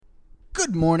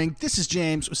Good morning. This is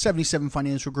James with 77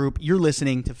 Financial Group. You're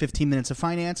listening to 15 Minutes of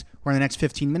Finance, where in the next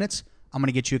 15 minutes, I'm going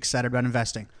to get you excited about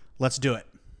investing. Let's do it.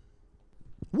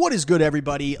 What is good,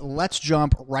 everybody? Let's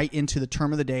jump right into the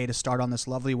term of the day to start on this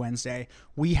lovely Wednesday.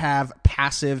 We have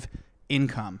passive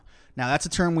income. Now, that's a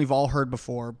term we've all heard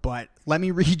before, but let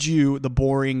me read you the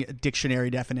boring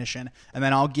dictionary definition, and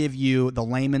then I'll give you the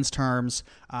layman's terms.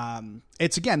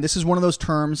 This is one of those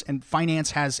terms, and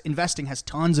investing has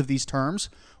tons of these terms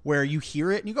where you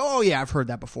hear it and you go, oh yeah, I've heard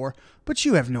that before, but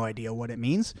you have no idea what it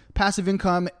means. Passive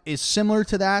income is similar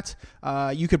to that.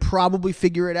 You could probably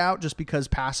figure it out just because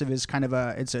passive is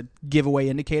it's a giveaway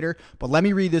indicator, but let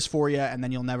me read this for you and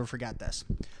then you'll never forget this.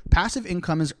 Passive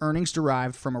income is earnings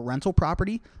derived from a rental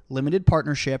property, limited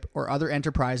partnership, or other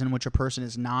enterprise in which a person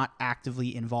is not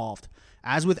actively involved.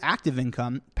 As with active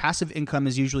income, passive income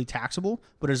is usually taxable,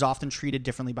 but is often treated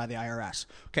differently by the IRS.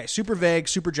 Okay, super vague,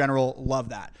 super general, love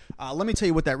that. Let me tell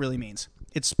you what that really means.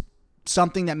 It's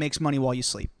something that makes money while you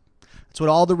sleep. That's what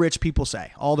all the rich people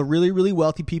say. All the really, really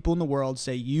wealthy people in the world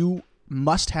say you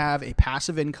must have a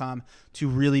passive income to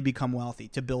really become wealthy,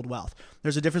 to build wealth.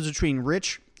 There's a difference between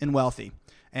rich and wealthy,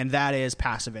 and that is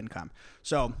passive income.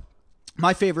 So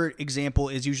my favorite example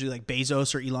is usually like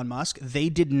Bezos or Elon Musk. They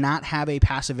did not have a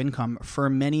passive income for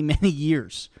many, many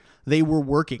years. They were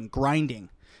working, grinding.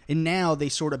 And now they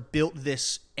sort of built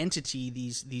this entity,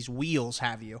 these wheels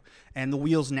have you, and the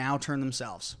wheels now turn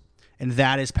themselves. And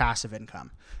that is passive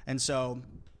income. And so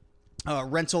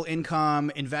rental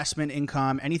income, investment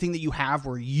income, anything that you have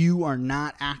where you are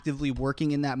not actively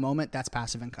working in that moment, that's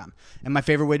passive income. And my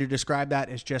favorite way to describe that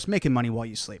is just making money while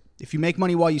you sleep. If you make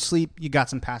money while you sleep, you got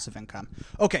some passive income.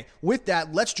 Okay, with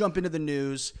that, let's jump into the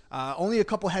news. Only a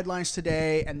couple headlines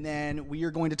today, and then we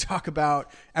are going to talk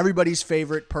about everybody's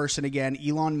favorite person again,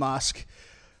 Elon Musk.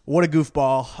 What a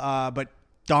goofball, but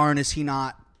darn is he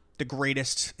not the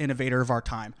greatest innovator of our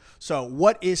time. So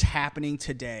what is happening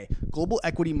today? Global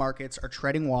equity markets are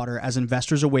treading water as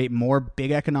investors await more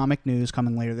big economic news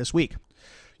coming later this week.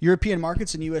 European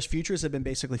markets and U.S. futures have been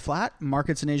basically flat.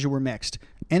 Markets in Asia were mixed.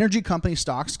 Energy company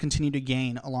stocks continue to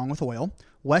gain along with oil.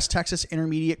 West Texas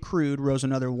Intermediate crude rose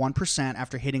another 1%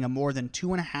 after hitting a more than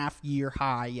 2.5-year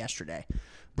high yesterday.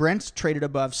 Brent traded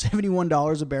above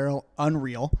 $71 a barrel,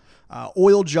 unreal.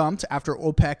 Oil jumped after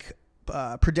OPEC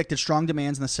predicted strong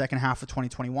demands in the second half of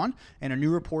 2021, and a new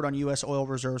report on U.S. oil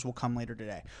reserves will come later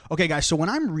today. Okay, guys, so when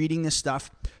I'm reading this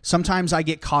stuff, sometimes I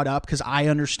get caught up because I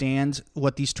understand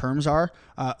what these terms are.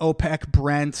 OPEC,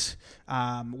 Brent,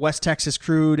 West Texas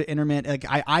crude, intermittent.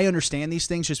 Like I understand these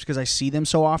things just because I see them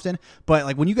so often. But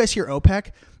like when you guys hear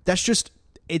OPEC,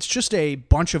 it's just a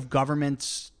bunch of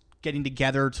governments getting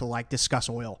together to like discuss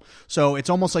oil. So it's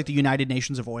almost like the United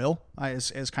Nations of oil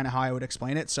is kind of how I would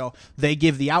explain it. So they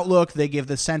give the outlook, they give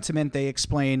the sentiment, they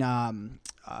explain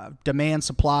demand,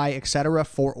 supply, etc.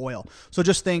 for oil. So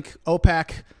just think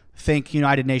OPEC, think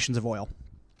United Nations of oil.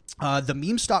 The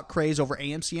meme stock craze over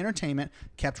AMC Entertainment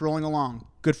kept rolling along.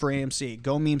 Good for AMC.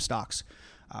 Go meme stocks.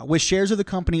 With shares of the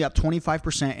company up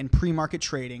 25% in pre-market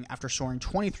trading after soaring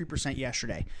 23%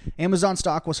 yesterday. Amazon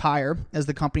stock was higher as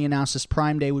the company announced its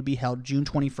Prime Day would be held June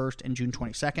 21st and June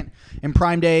 22nd. And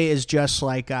Prime Day is just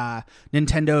like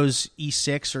Nintendo's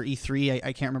E6 or E3.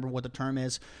 I can't remember what the term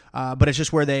is, but it's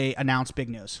just where they announce big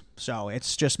news. So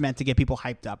it's just meant to get people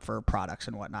hyped up for products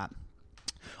and whatnot.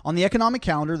 On the economic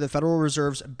calendar, the Federal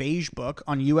Reserve's Beige Book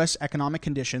on U.S. economic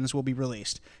conditions will be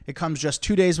released. It comes just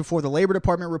 2 days before the Labor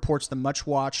Department reports the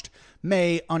much-watched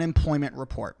May unemployment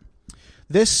report.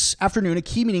 This afternoon, a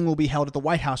key meeting will be held at the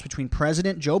White House between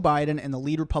President Joe Biden and the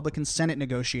lead Republican Senate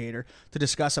negotiator to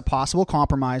discuss a possible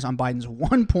compromise on Biden's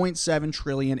 $1.7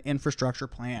 trillion infrastructure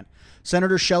plan.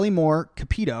 Senator Shelley Moore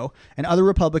Capito and other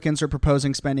Republicans are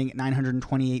proposing spending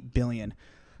 $928 billion.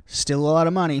 Still a lot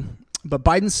of money. But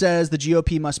Biden says the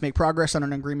GOP must make progress on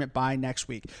an agreement by next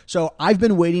week. So I've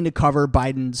been waiting to cover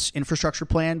Biden's infrastructure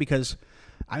plan because,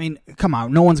 I mean, come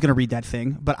on, no one's going to read that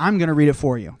thing, but I'm going to read it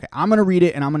for you. Okay, I'm going to read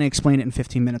it and I'm going to explain it in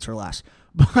 15 minutes or less.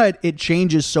 But it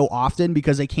changes so often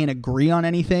because they can't agree on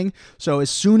anything. So as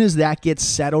soon as that gets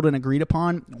settled and agreed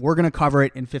upon, we're going to cover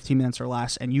it in 15 minutes or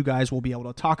less. And you guys will be able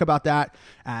to talk about that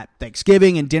at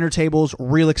Thanksgiving and dinner tables.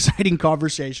 Real exciting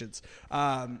conversations.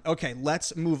 Okay,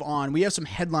 let's move on. We have some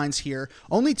headlines here.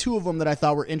 Only two of them that I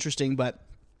thought were interesting, but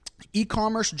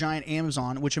e-commerce giant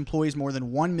Amazon, which employs more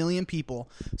than 1 million people,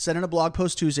 said in a blog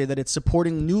post Tuesday that it's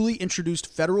supporting newly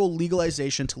introduced federal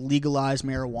legalization to legalize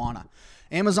marijuana.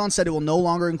 Amazon said it will no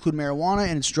longer include marijuana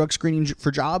in its drug screening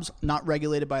for jobs not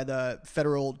regulated by the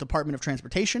Federal Department of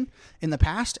Transportation. In the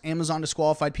past, Amazon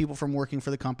disqualified people from working for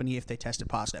the company if they tested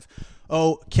positive.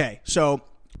 Okay, so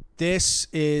this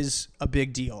is a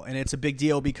big deal, and it's a big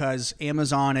deal because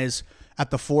Amazon is at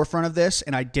the forefront of this,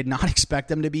 and I did not expect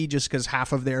them to be, just because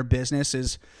half of their business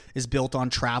is built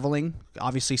on traveling,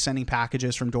 obviously sending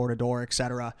packages from door to door,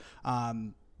 etc.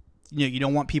 You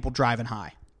don't want people driving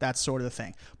high. That's sort of the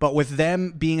thing. But with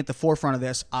them being at the forefront of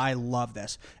this, I love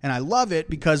this. And I love it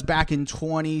because back in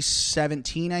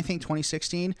 2017, I think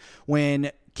 2016, when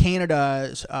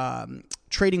Canada's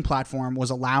trading platform was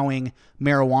allowing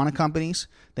marijuana companies,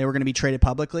 they were going to be traded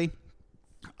publicly,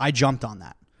 I jumped on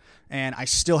that. And I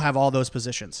still have all those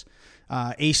positions.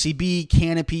 ACB,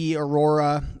 Canopy,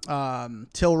 Aurora,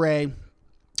 Tilray,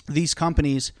 these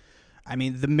companies, I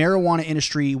mean, the marijuana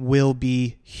industry will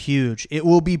be huge. It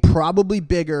will be probably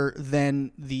bigger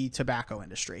than the tobacco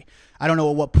industry. I don't know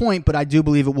at what point, but I do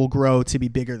believe it will grow to be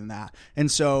bigger than that. And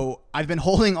so I've been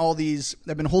holding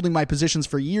my positions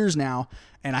for years now,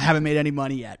 and I haven't made any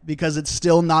money yet because it's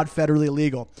still not federally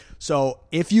legal. So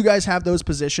if you guys have those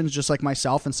positions, just like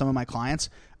myself and some of my clients,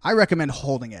 I recommend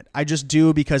holding it. I just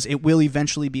do because it will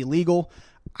eventually be legal.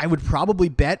 I would probably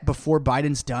bet before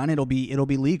Biden's done, it'll be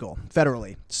legal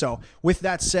federally. So with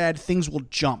that said, things will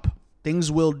jump.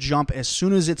 Things will jump as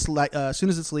soon as it's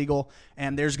legal,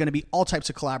 and there's going to be all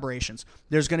types of collaborations.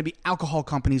 There's going to be alcohol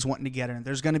companies wanting to get in it.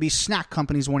 There's going to be snack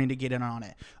companies wanting to get in on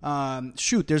it.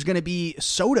 There's going to be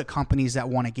soda companies that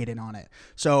want to get in on it.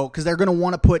 So because they're going to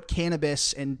want to put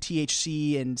cannabis and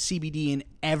THC and CBD in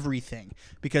everything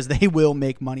because they will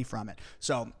make money from it.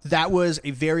 So that was a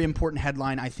very important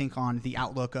headline, I think, on the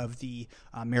outlook of the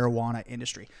marijuana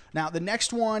industry. Now, the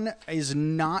next one is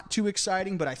not too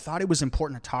exciting, but I thought it was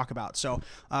important to talk about. So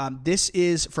this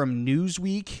is from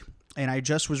Newsweek, and I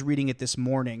just was reading it this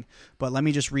morning, but let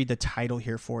me just read the title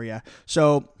here for you.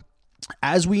 So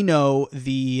as we know,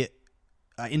 the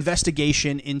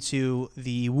investigation into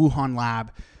the Wuhan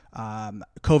lab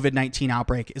COVID-19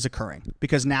 outbreak is occurring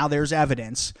because now there's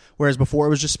evidence, whereas before it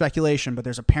was just speculation, but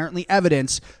there's apparently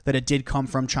evidence that it did come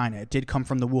from China. It did come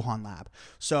from the Wuhan lab.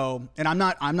 So, and I'm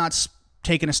not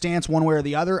taking a stance one way or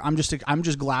the other. I'm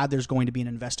just glad there's going to be an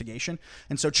investigation.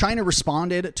 And so China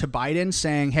responded to Biden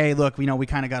saying, hey, look, we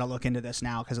kind of got to look into this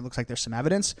now because it looks like there's some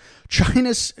evidence.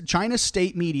 China's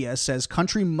state media says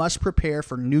country must prepare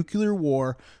for nuclear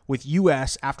war with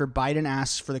U.S. after Biden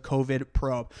asks for the COVID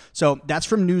probe. So that's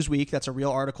from Newsweek. That's a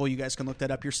real article. You guys can look that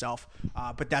up yourself.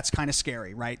 But that's kind of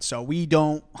scary, right? So we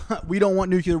don't want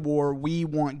nuclear war. We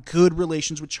want good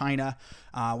relations with China.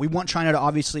 We want China to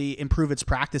obviously improve its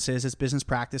practices, its business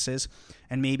practices,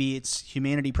 and maybe its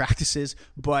humanity practices,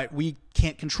 but we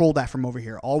can't control that from over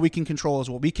here. All we can control is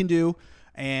what we can do,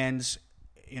 and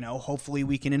hopefully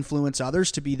we can influence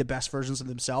others to be the best versions of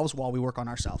themselves while we work on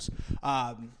ourselves.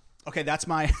 Okay, that's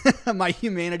my my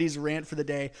humanities rant for the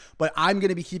day, but I'm going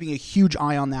to be keeping a huge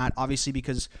eye on that, obviously,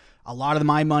 because a lot of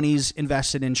my money's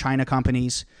invested in China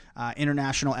companies,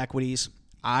 international equities.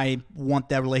 I want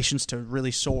their relations to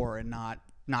really soar and not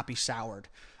be soured.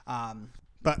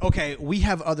 But okay, we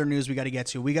have other news we got to get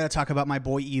to. We got to talk about my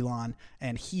boy Elon,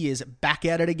 and he is back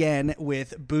at it again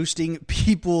with boosting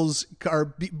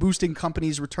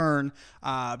companies' return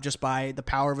just by the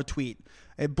power of a tweet.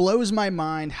 It blows my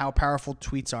mind how powerful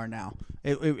tweets are now.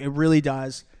 It really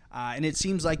does, and it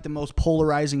seems like the most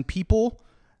polarizing people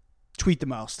tweet the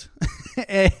most.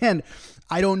 And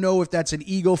I don't know if that's an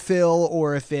ego fill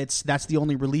or if that's the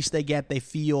only release they get. They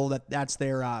feel that that's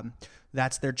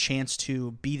their chance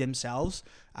to be themselves.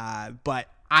 But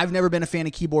I've never been a fan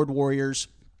of keyboard warriors,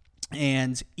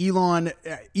 and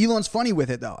Elon's funny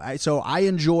with it though. So I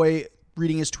enjoy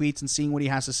reading his tweets and seeing what he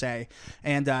has to say.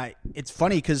 And it's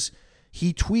funny because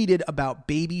he tweeted about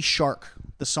Baby Shark,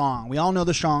 the song. We all know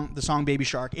the song Baby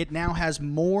Shark. It now has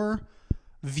more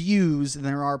views than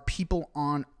there are people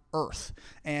on Earth.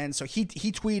 And so he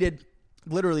tweeted,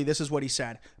 literally, this is what he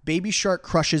said: Baby Shark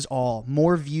crushes all,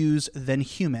 more views than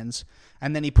humans.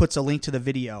 And then he puts a link to the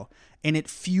video, and it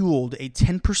fueled a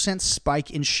 10% spike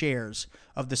in shares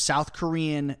of the South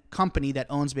Korean company that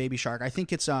owns Baby Shark. I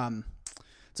think it's a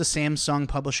Samsung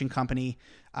publishing company.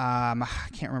 I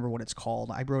can't remember what it's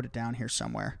called. I wrote it down here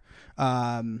somewhere.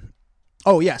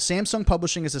 Samsung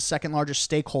Publishing is the second largest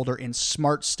stakeholder in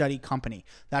Smart Study Company.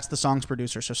 That's the song's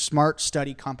producer. So Smart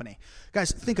Study Company.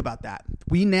 Guys, think about that.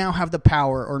 We now have the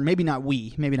power, or maybe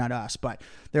not us, but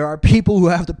there are people who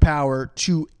have the power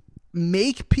to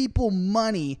make people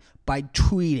money by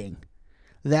tweeting.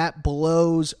 That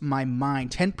blows my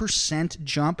mind. 10%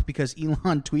 jump because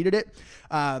Elon tweeted it.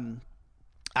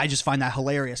 I just find that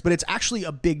hilarious. But it's actually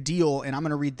a big deal, and I'm going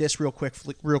to read this real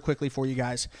quickly for you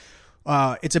guys.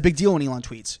 It's a big deal when Elon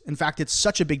tweets. In fact, it's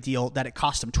such a big deal that it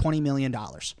cost him $20 million.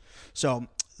 So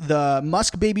The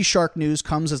Musk baby shark news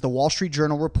comes as the Wall Street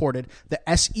Journal reported the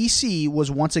SEC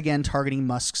was once again targeting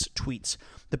Musk's tweets.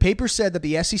 The paper said that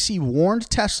the SEC warned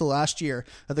Tesla last year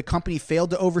that the company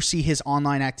failed to oversee his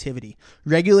online activity.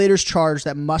 Regulators charged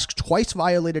that Musk twice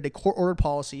violated a court-ordered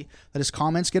policy that his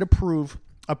comments get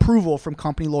approval from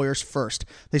company lawyers first.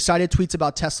 They cited tweets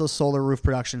about Tesla's solar roof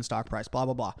production stock price, blah,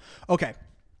 blah, blah. Okay,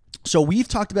 so we've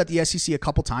talked about the SEC a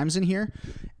couple times in here,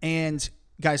 and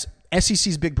guys,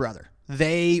 SEC's big brother.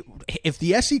 If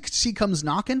the SEC comes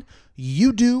knocking,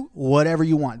 you do whatever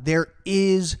you want. There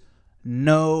is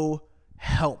no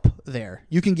help there.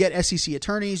 You can get SEC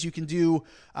attorneys. You can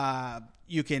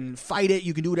fight it.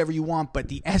 You can do whatever you want. But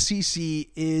the SEC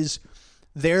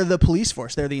they're the police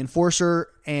force. They're the enforcer,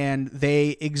 and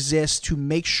they exist to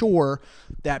make sure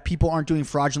that people aren't doing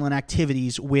fraudulent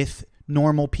activities with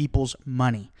normal people's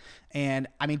money. And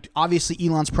I mean, obviously,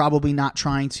 Elon's probably not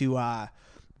trying to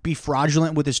be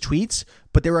fraudulent with his tweets,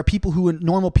 but there are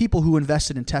normal people who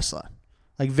invested in Tesla,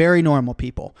 like very normal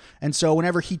people. And so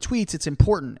whenever he tweets, it's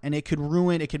important, and it could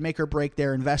make or break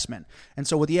their investment. And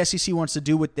so what the SEC wants to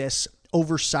do with this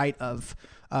oversight of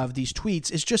these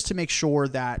tweets is just to make sure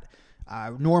that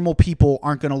normal people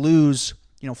aren't going to lose,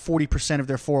 40% of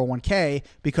their 401k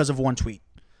because of one tweet.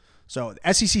 So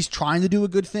the SEC's trying to do a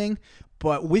good thing,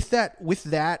 but with that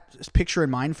picture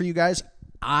in mind for you guys,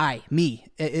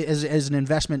 as an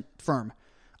investment firm,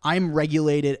 I'm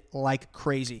regulated like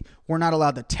crazy. We're not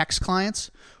allowed to text clients.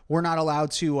 We're not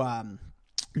allowed to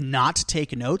not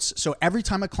take notes. So every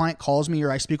time a client calls me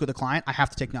or I speak with a client, I have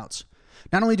to take notes.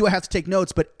 Not only do I have to take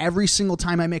notes, but every single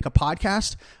time I make a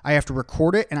podcast, I have to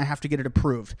record it and I have to get it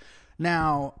approved.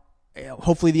 Now,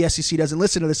 hopefully the SEC doesn't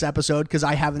listen to this episode because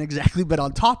I haven't exactly been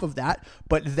on top of that,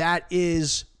 but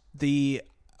that's the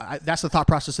thought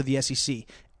process of the SEC.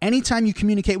 Anytime you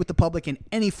communicate with the public in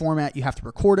any format, you have to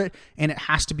record it, and it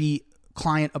has to be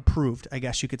client approved, I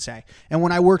guess you could say. And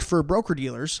when I worked for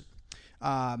broker-dealers,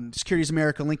 Securities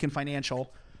America, Lincoln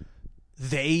Financial,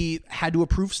 they had to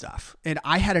approve stuff. And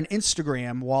I had an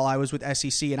Instagram while I was with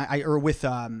SEC or with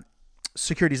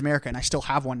Securities America, and I still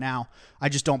have one now. I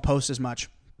just don't post as much.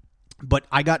 But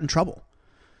I got in trouble.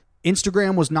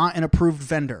 Instagram was not an approved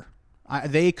vendor.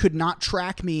 They could not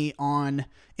track me on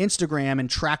Instagram and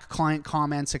track client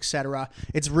comments, etc.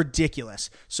 It's ridiculous.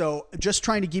 So just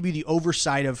trying to give you the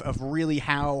oversight of really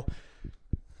how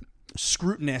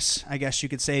scrutinous, I guess you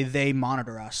could say, they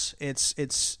monitor us.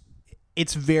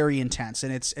 It's very intense,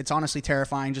 and it's honestly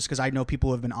terrifying just because I know people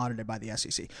who have been audited by the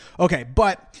SEC. Okay,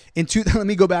 but let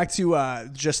me go back to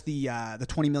just the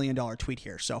 $20 million tweet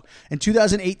here. So in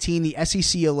 2018, the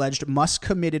SEC alleged Musk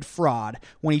committed fraud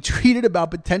when he tweeted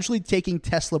about potentially taking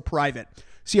Tesla private.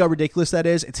 See how ridiculous that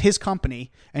is? It's his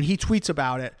company, and he tweets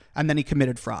about it, and then he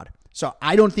committed fraud. So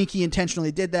I don't think he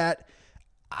intentionally did that.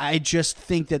 I just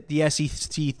think that the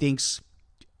SEC thinks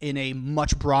in a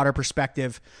much broader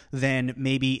perspective than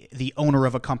maybe the owner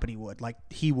of a company would, like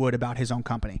he would about his own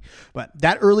company. But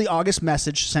that early August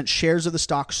message sent shares of the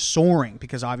stock soaring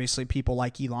because obviously people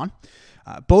like Elon.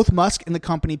 Both Musk and the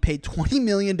company paid $20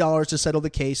 million to settle the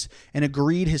case and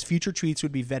agreed his future tweets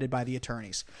would be vetted by the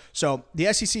attorneys. So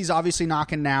the SEC is obviously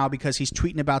knocking now because he's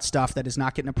tweeting about stuff that is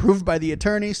not getting approved by the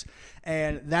attorneys,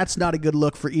 and that's not a good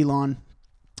look for Elon.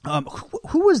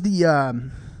 Who was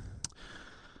the...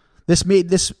 This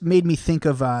made me think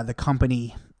of the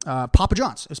company Papa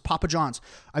John's. It was Papa John's.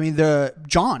 I mean,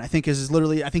 John, I think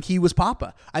I think he was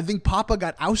Papa. I think Papa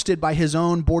got ousted by his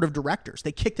own board of directors.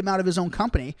 They kicked him out of his own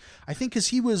company. I think because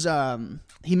he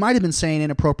might have been saying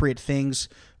inappropriate things,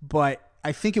 but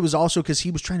I think it was also because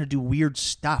he was trying to do weird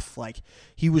stuff. Like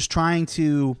he was trying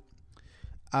to...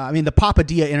 the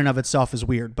papadilla in and of itself is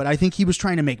weird, but I think he was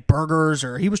trying to make burgers,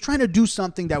 or he was trying to do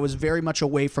something that was very much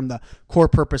away from the core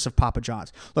purpose of Papa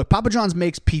John's. Look, Papa John's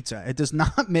makes pizza. It does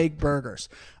not make burgers.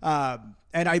 And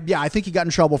I think he got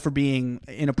in trouble for being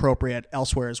inappropriate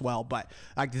elsewhere as well. But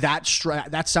like that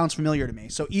sounds familiar to me.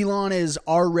 So Elon is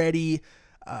already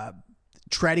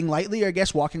treading lightly, I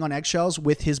guess, walking on eggshells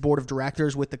with his board of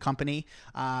directors, with the company.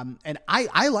 And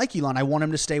I like Elon. I want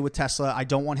him to stay with Tesla. I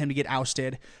don't want him to get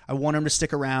ousted. I want him to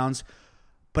stick around.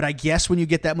 But I guess when you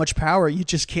get that much power, you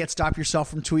just can't stop yourself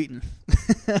from tweeting.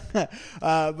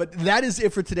 But that is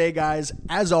it for today, guys.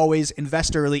 As always,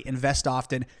 invest early, invest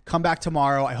often. Come back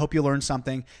tomorrow. I hope you learned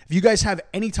something. If you guys have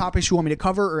any topics you want me to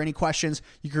cover or any questions,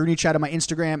 you can reach out to my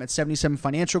Instagram at 77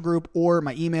 Financial Group or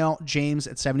my email,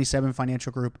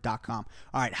 james@77financialgroup.com.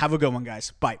 All right, have a good one,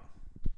 guys. Bye.